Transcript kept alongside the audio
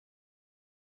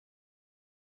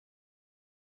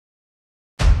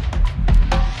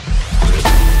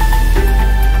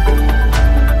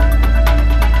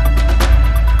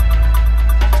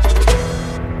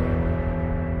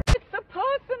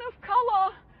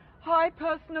Hi,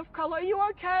 person of color. Are you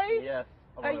okay? Yes.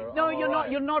 No, you're not.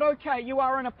 You're not okay. You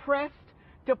are an oppressed,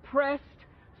 depressed,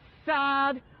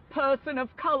 sad person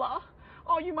of color.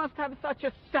 Oh, you must have such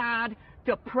a sad,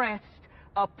 depressed,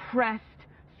 oppressed,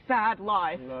 sad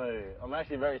life. No, I'm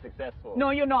actually very successful.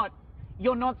 No, you're not.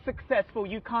 You're not successful.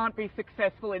 You can't be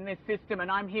successful in this system,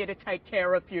 and I'm here to take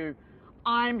care of you.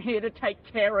 I'm here to take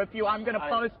care of you. I'm going to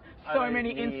post so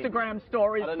many Instagram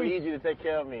stories. I don't need you to take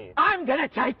care of me. I'm going to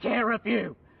take care of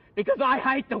you because I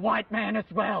hate the white man as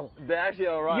well. They're actually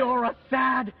alright. You're a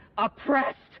sad,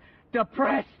 oppressed,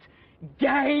 depressed,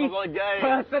 gay I'm not gay.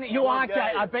 person. You are gay.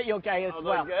 gay. I bet you're gay as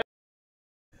well.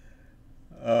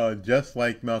 Just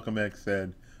like Malcolm X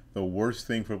said, the worst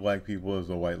thing for black people is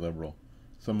a white liberal.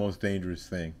 It's the most dangerous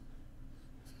thing.